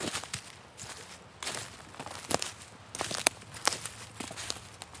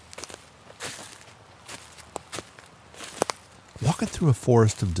Walking through a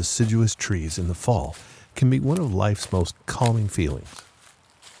forest of deciduous trees in the fall can be one of life's most calming feelings.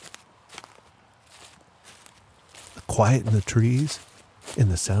 The quiet in the trees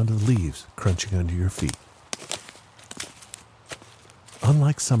and the sound of the leaves crunching under your feet.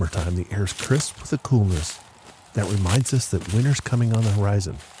 Unlike summertime, the air is crisp with a coolness that reminds us that winter's coming on the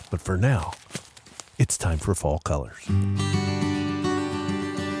horizon. But for now, it's time for fall colors.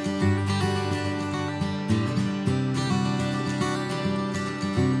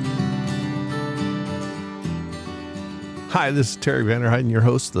 Hi, this is Terry Vanderheiden, your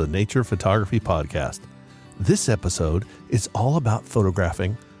host of the Nature Photography Podcast. This episode is all about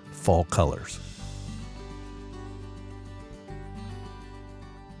photographing fall colors.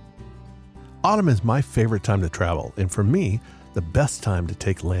 Autumn is my favorite time to travel, and for me, the best time to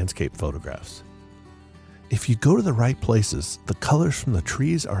take landscape photographs. If you go to the right places, the colors from the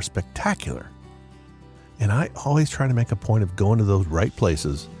trees are spectacular. And I always try to make a point of going to those right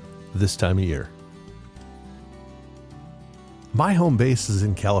places this time of year. My home base is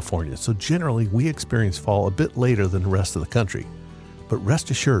in California, so generally we experience fall a bit later than the rest of the country. But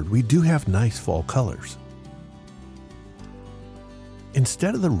rest assured, we do have nice fall colors.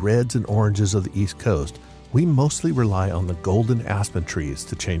 Instead of the reds and oranges of the East Coast, we mostly rely on the golden aspen trees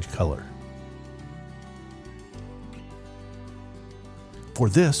to change color. For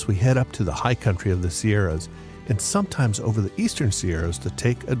this, we head up to the high country of the Sierras and sometimes over the eastern Sierras to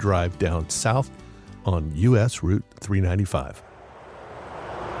take a drive down south on U.S. Route 395.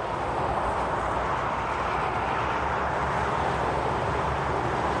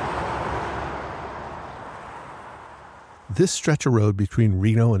 This stretch of road between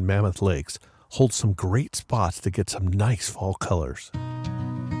Reno and Mammoth Lakes holds some great spots to get some nice fall colors.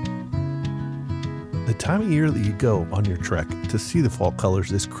 The time of year that you go on your trek to see the fall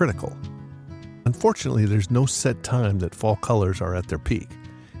colors is critical. Unfortunately, there's no set time that fall colors are at their peak.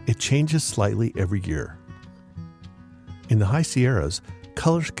 It changes slightly every year. In the high Sierras,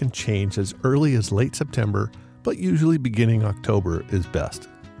 colors can change as early as late September, but usually beginning October is best.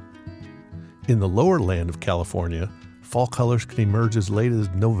 In the lower land of California, fall colors can emerge as late as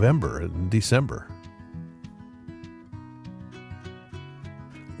November and December.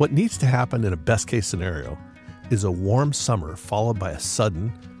 What needs to happen in a best-case scenario is a warm summer followed by a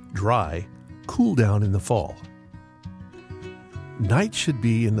sudden, dry, cool down in the fall. Nights should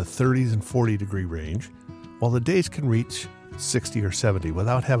be in the 30s and 40 degree range, while the days can reach 60 or 70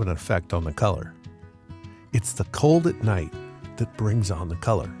 without having an effect on the color. It's the cold at night that brings on the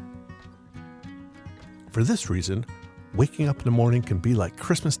color. For this reason, waking up in the morning can be like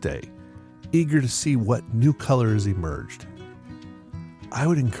Christmas Day, eager to see what new color has emerged. I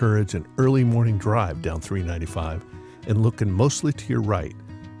would encourage an early morning drive down 395 and looking mostly to your right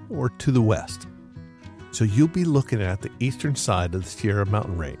or to the west. So you'll be looking at the eastern side of the Sierra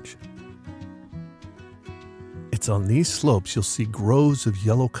Mountain Range. It's on these slopes you'll see groves of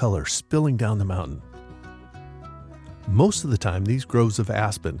yellow color spilling down the mountain. Most of the time, these groves of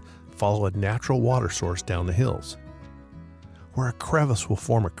aspen follow a natural water source down the hills. Where a crevice will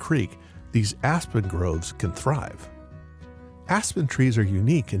form a creek, these aspen groves can thrive. Aspen trees are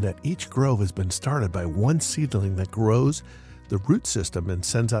unique in that each grove has been started by one seedling that grows the root system and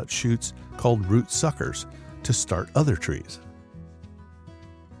sends out shoots called root suckers to start other trees.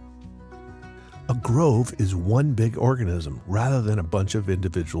 A grove is one big organism rather than a bunch of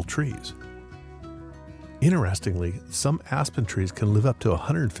individual trees. Interestingly, some aspen trees can live up to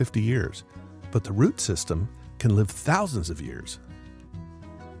 150 years, but the root system can live thousands of years.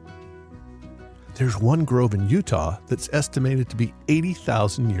 There's one grove in Utah that's estimated to be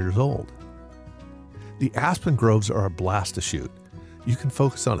 80,000 years old. The aspen groves are a blast to shoot. You can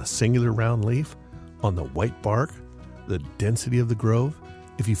focus on a singular round leaf, on the white bark, the density of the grove.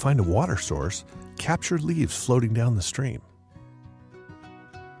 If you find a water source, capture leaves floating down the stream.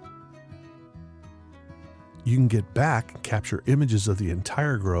 You can get back and capture images of the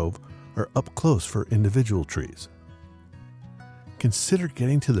entire grove or up close for individual trees. Consider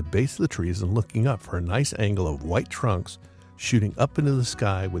getting to the base of the trees and looking up for a nice angle of white trunks shooting up into the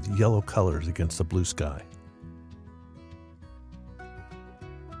sky with yellow colors against the blue sky.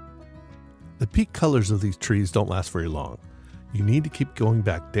 The peak colors of these trees don't last very long. You need to keep going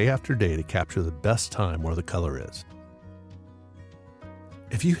back day after day to capture the best time where the color is.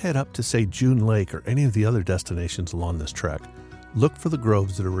 If you head up to, say, June Lake or any of the other destinations along this trek, look for the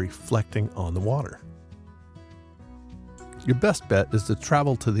groves that are reflecting on the water. Your best bet is to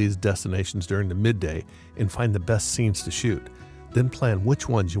travel to these destinations during the midday and find the best scenes to shoot, then plan which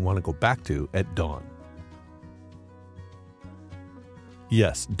ones you want to go back to at dawn.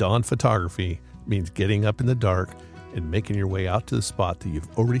 Yes, dawn photography means getting up in the dark and making your way out to the spot that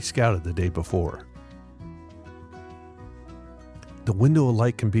you've already scouted the day before. The window of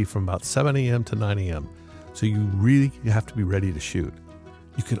light can be from about 7 a.m. to 9 a.m., so you really have to be ready to shoot.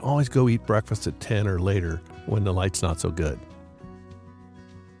 You can always go eat breakfast at 10 or later when the light's not so good.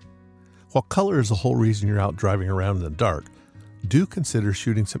 While color is the whole reason you're out driving around in the dark, do consider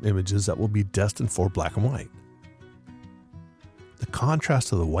shooting some images that will be destined for black and white. The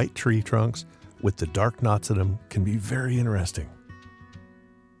contrast of the white tree trunks with the dark knots in them can be very interesting.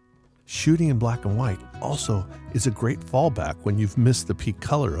 Shooting in black and white also is a great fallback when you've missed the peak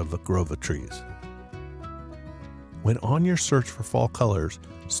color of a grove of trees. When on your search for fall colors,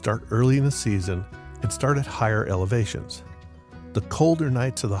 start early in the season and start at higher elevations. The colder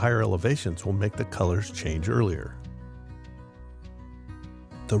nights of the higher elevations will make the colors change earlier.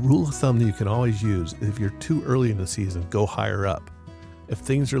 The rule of thumb that you can always use is if you're too early in the season, go higher up. If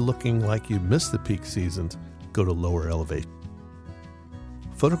things are looking like you missed the peak seasons, go to lower elevation.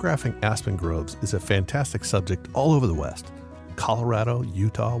 Photographing aspen groves is a fantastic subject all over the West. Colorado,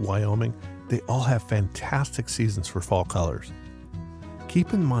 Utah, Wyoming, they all have fantastic seasons for fall colors.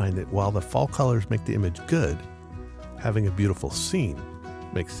 Keep in mind that while the fall colors make the image good, having a beautiful scene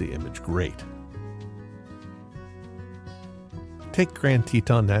makes the image great. Take Grand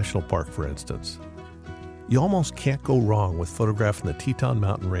Teton National Park, for instance. You almost can't go wrong with photographing the Teton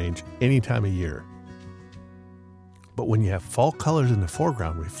Mountain Range any time of year. But when you have fall colors in the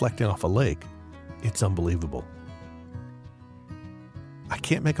foreground reflecting off a lake, it's unbelievable. I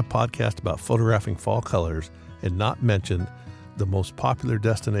can't make a podcast about photographing fall colors and not mention the most popular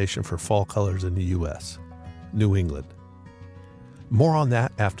destination for fall colors in the U.S., New England. More on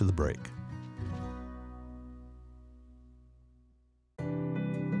that after the break.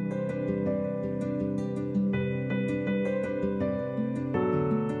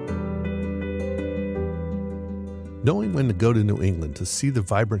 Knowing when to go to New England to see the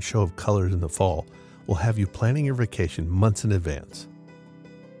vibrant show of colors in the fall will have you planning your vacation months in advance.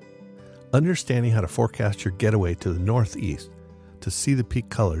 Understanding how to forecast your getaway to the Northeast to see the peak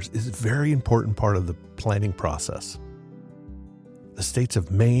colors is a very important part of the planning process. The states of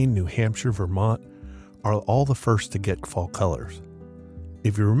Maine, New Hampshire, Vermont are all the first to get fall colors.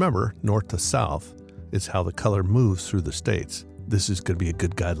 If you remember, north to south is how the color moves through the states. This is going to be a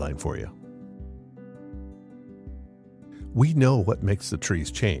good guideline for you. We know what makes the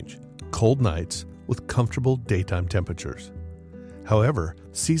trees change: cold nights with comfortable daytime temperatures. However,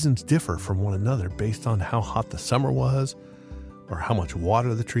 seasons differ from one another based on how hot the summer was or how much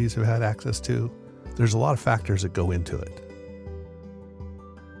water the trees have had access to. There's a lot of factors that go into it.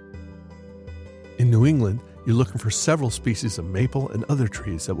 In New England, you're looking for several species of maple and other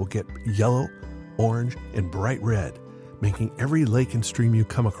trees that will get yellow, orange, and bright red, making every lake and stream you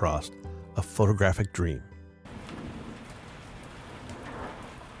come across a photographic dream.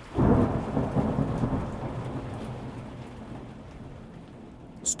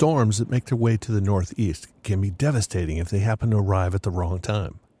 Storms that make their way to the Northeast can be devastating if they happen to arrive at the wrong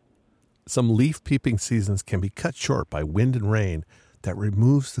time. Some leaf peeping seasons can be cut short by wind and rain that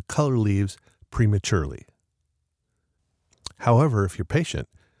removes the color leaves prematurely. However, if you're patient,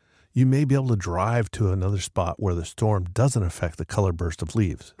 you may be able to drive to another spot where the storm doesn't affect the color burst of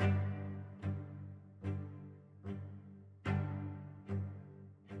leaves.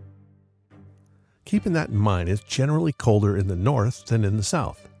 Keeping that in mind, it's generally colder in the north than in the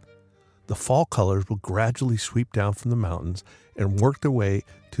south. The fall colors will gradually sweep down from the mountains and work their way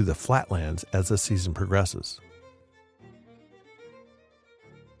to the flatlands as the season progresses.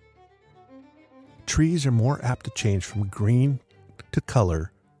 Trees are more apt to change from green to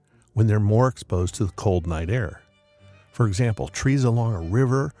color when they're more exposed to the cold night air. For example, trees along a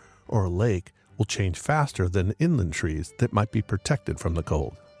river or a lake will change faster than inland trees that might be protected from the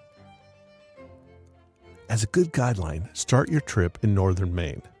cold. As a good guideline, start your trip in northern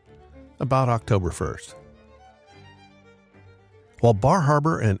Maine, about October 1st. While Bar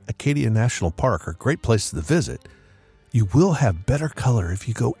Harbor and Acadia National Park are great places to visit, you will have better color if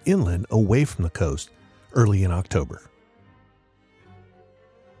you go inland away from the coast early in October.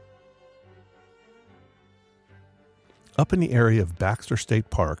 Up in the area of Baxter State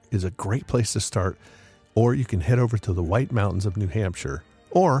Park is a great place to start, or you can head over to the White Mountains of New Hampshire,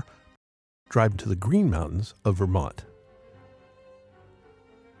 or drive to the Green Mountains of Vermont.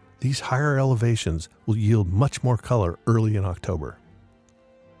 These higher elevations will yield much more color early in October.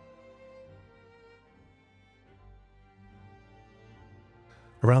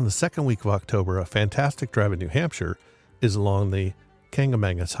 Around the second week of October, a fantastic drive in New Hampshire is along the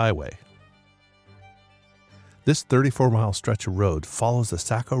Kangamangas Highway. This 34-mile stretch of road follows the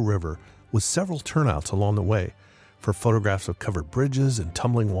Saco River with several turnouts along the way For photographs of covered bridges and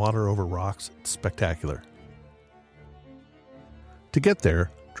tumbling water over rocks, it's spectacular. To get there,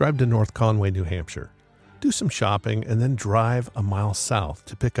 drive to North Conway, New Hampshire. Do some shopping and then drive a mile south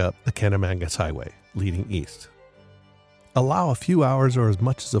to pick up the Kennemangus Highway, leading east. Allow a few hours or as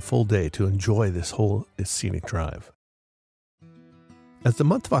much as a full day to enjoy this whole scenic drive. As the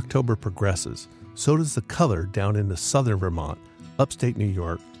month of October progresses, so does the color down into southern Vermont, upstate New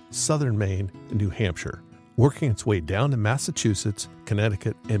York, southern Maine, and New Hampshire, working its way down to Massachusetts,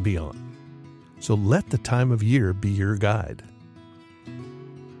 Connecticut, and beyond. So let the time of year be your guide.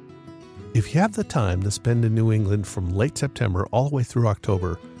 If you have the time to spend in New England from late September all the way through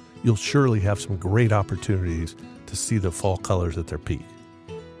October, you'll surely have some great opportunities to see the fall colors at their peak.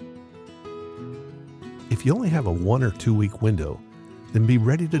 If you only have a 1 or 2 week window, then be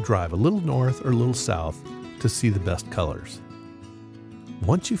ready to drive a little north or a little south to see the best colors.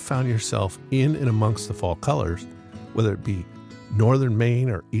 Once you've found yourself in and amongst the fall colors, whether it be northern Maine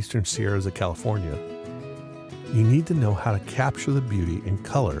or eastern Sierras of California, you need to know how to capture the beauty and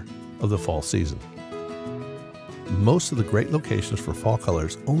color of the fall season. Most of the great locations for fall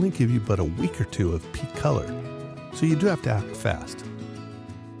colors only give you but a week or two of peak color, so you do have to act fast.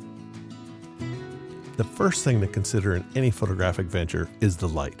 The first thing to consider in any photographic venture is the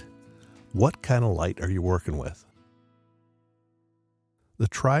light. What kind of light are you working with? The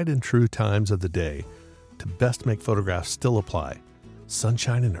tried and true times of the day to best make photographs still apply.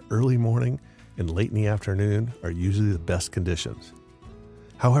 Sunshine in the early morning and late in the afternoon are usually the best conditions.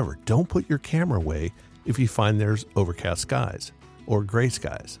 However, don't put your camera away if you find there's overcast skies or gray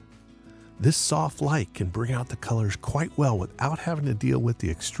skies. This soft light can bring out the colors quite well without having to deal with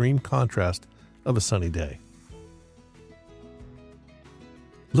the extreme contrast of a sunny day.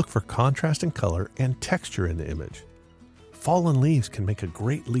 Look for contrast in color and texture in the image. Fallen leaves can make a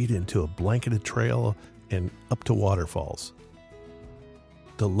great lead into a blanketed trail and up to waterfalls.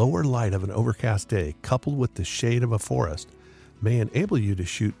 The lower light of an overcast day coupled with the shade of a forest may enable you to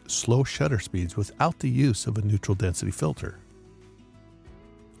shoot slow shutter speeds without the use of a neutral density filter.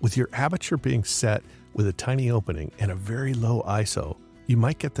 With your aperture being set with a tiny opening and a very low ISO, you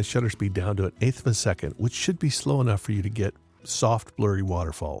might get the shutter speed down to 1/8 of a second, which should be slow enough for you to get soft, blurry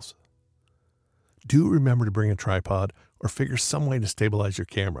waterfalls. Do remember to bring a tripod or figure some way to stabilize your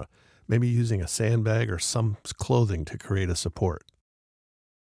camera, maybe using a sandbag or some clothing to create a support.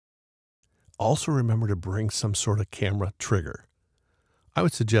 Also remember to bring some sort of camera trigger. I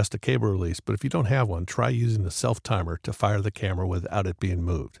would suggest a cable release, but if you don't have one, try using the self-timer to fire the camera without it being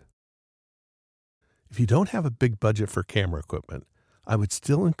moved. If you don't have a big budget for camera equipment, I would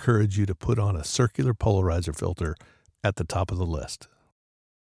still encourage you to put on a circular polarizer filter at the top of the list.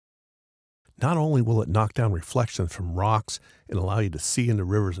 Not only will it knock down reflections from rocks and allow you to see into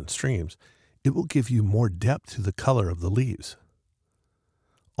rivers and streams, it will give you more depth to the color of the leaves.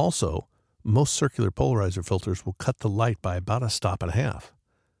 Also, most circular polarizer filters will cut the light by about 1.5 stops.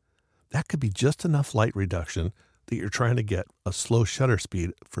 That could be just enough light reduction that you're trying to get a slow shutter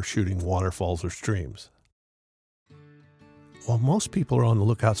speed for shooting waterfalls or streams. While most people are on the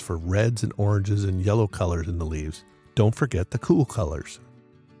lookouts for reds and oranges and yellow colors in the leaves, don't forget the cool colors.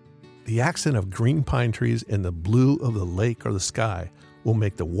 The accent of green pine trees and the blue of the lake or the sky will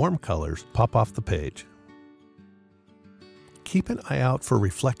make the warm colors pop off the page. Keep an eye out for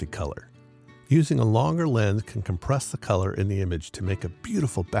reflected color. Using a longer lens can compress the color in the image to make a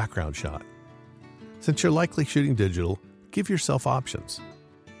beautiful background shot. Since you're likely shooting digital, give yourself options.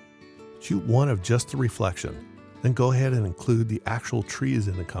 Shoot one of just the reflection, then go ahead and include the actual trees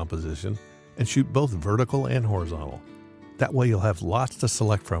in the composition and shoot both vertical and horizontal. That way you'll have lots to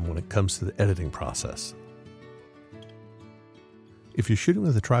select from when it comes to the editing process. If you're shooting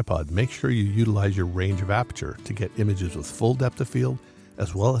with a tripod, make sure you utilize your range of aperture to get images with full depth of field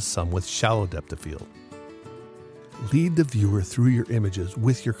as well as some with shallow depth of field. Lead the viewer through your images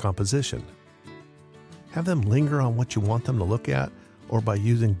with your composition. Have them linger on what you want them to look at, or by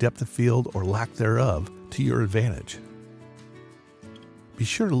using depth of field or lack thereof to your advantage. Be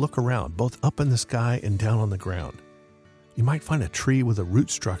sure to look around, both up in the sky and down on the ground. You might find a tree with a root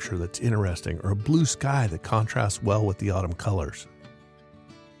structure that's interesting, or a blue sky that contrasts well with the autumn colors.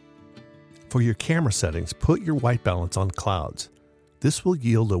 For your camera settings, put your white balance on clouds. This will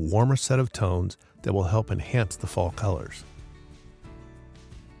yield a warmer set of tones that will help enhance the fall colors.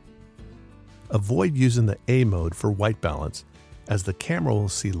 Avoid using the A mode for white balance, as the camera will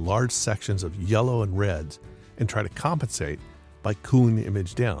see large sections of yellow and reds, and try to compensate by cooling the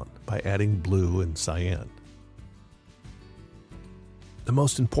image down by adding blue and cyan. The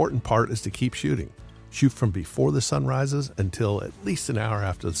most important part is to keep shooting. Shoot from before the sun rises until at least an hour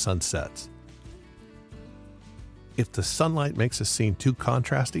after the sun sets. If the sunlight makes a scene too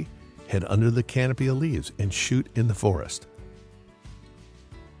contrasty, head under the canopy of leaves and shoot in the forest.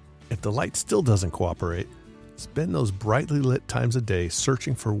 If the light still doesn't cooperate, spend those brightly lit times of day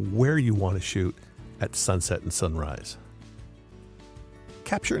searching for where you want to shoot at sunset and sunrise.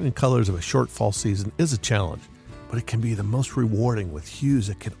 Capturing the colors of a short fall season is a challenge, but it can be the most rewarding with hues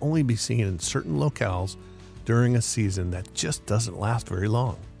that can only be seen in certain locales during a season that just doesn't last very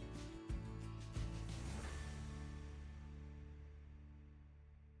long.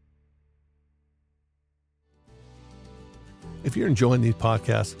 If you're enjoying these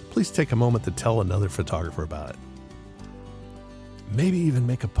podcasts, please take a moment to tell another photographer about it. Maybe even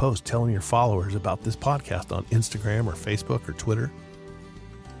make a post telling your followers about this podcast on Instagram or Facebook or Twitter.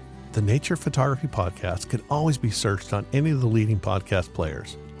 The Nature Photography Podcast can always be searched on any of the leading podcast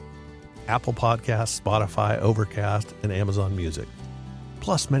players: Apple Podcasts, Spotify, Overcast, and Amazon Music,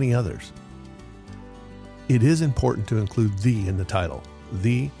 plus many others. It is important to include "the" in the title,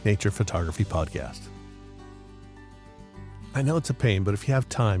 The Nature Photography Podcast. I know it's a pain, but if you have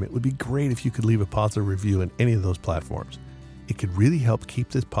time, it would be great if you could leave a positive review in any of those platforms. It could really help keep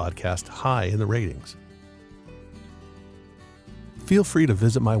this podcast high in the ratings. Feel free to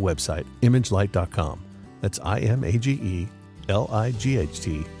visit my website, imagelight.com. That's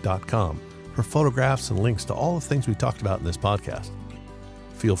IMAGELIGHT.com for photographs and links to all the things we talked about in this podcast.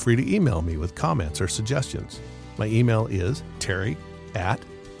 Feel free to email me with comments or suggestions. My email is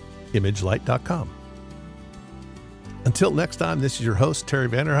terry@imagelight.com. Until next time, this is your host, Terry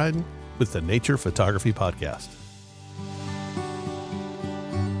Vanderheiden, with the Nature Photography Podcast.